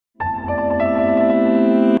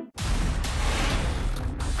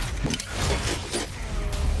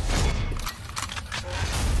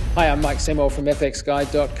Hi, I'm Mike Seymour from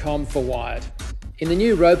Fxguide.com for Wired. In the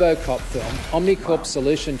new RoboCop film, Omnicorp's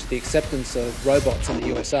solution to the acceptance of robots in the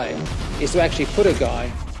USA is to actually put a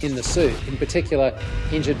guy in the suit, in particular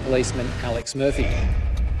injured policeman Alex Murphy.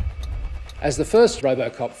 As the first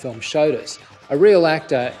RoboCop film showed us, a real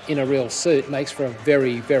actor in a real suit makes for a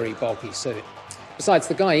very, very bulky suit. Besides,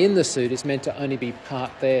 the guy in the suit is meant to only be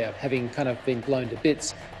part there, having kind of been blown to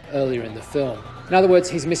bits earlier in the film. In other words,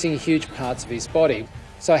 he's missing huge parts of his body.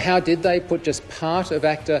 So how did they put just part of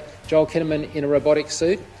actor Joel Kinnaman in a robotic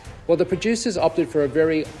suit? Well, the producers opted for a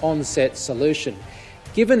very on-set solution.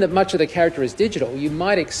 Given that much of the character is digital, you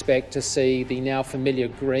might expect to see the now familiar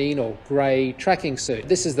green or grey tracking suit.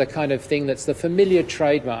 This is the kind of thing that's the familiar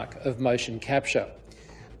trademark of motion capture.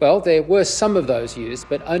 Well, there were some of those used,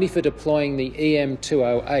 but only for deploying the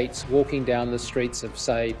EM-208s walking down the streets of,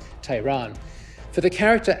 say, Tehran. For the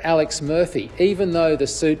character Alex Murphy, even though the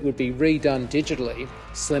suit would be redone digitally,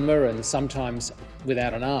 slimmer and sometimes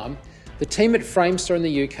without an arm, the team at Framestore in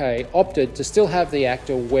the UK opted to still have the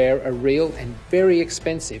actor wear a real and very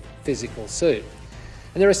expensive physical suit.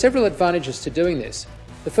 And there are several advantages to doing this.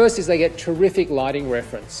 The first is they get terrific lighting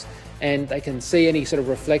reference, and they can see any sort of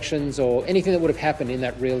reflections or anything that would have happened in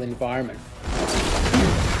that real environment.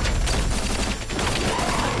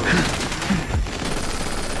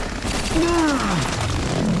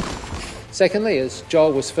 Secondly, as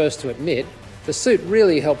Joel was first to admit, the suit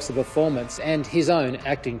really helps the performance and his own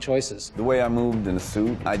acting choices. The way I moved in the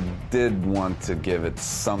suit, I did want to give it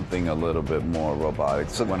something a little bit more robotic.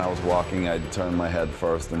 So when I was walking, I'd turn my head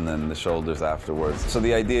first and then the shoulders afterwards. So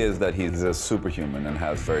the idea is that he's a superhuman and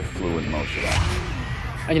has very fluid motion.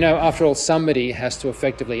 And you know, after all, somebody has to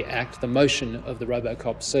effectively act the motion of the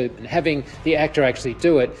RoboCop suit, and having the actor actually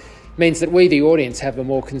do it means that we, the audience, have a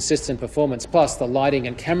more consistent performance, plus the lighting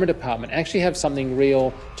and camera department actually have something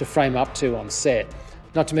real to frame up to on set,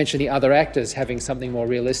 not to mention the other actors having something more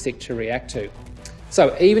realistic to react to.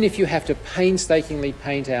 So even if you have to painstakingly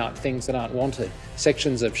paint out things that aren't wanted,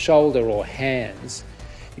 sections of shoulder or hands,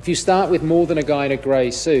 if you start with more than a guy in a grey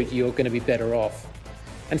suit, you're going to be better off.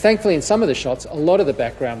 And thankfully in some of the shots, a lot of the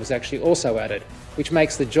background was actually also added, which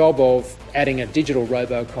makes the job of adding a digital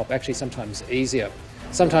RoboCop actually sometimes easier.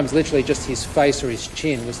 Sometimes literally just his face or his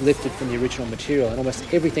chin was lifted from the original material and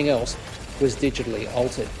almost everything else was digitally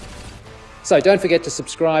altered. So don't forget to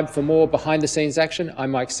subscribe for more behind-the-scenes action.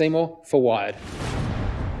 I'm Mike Seymour for Wired.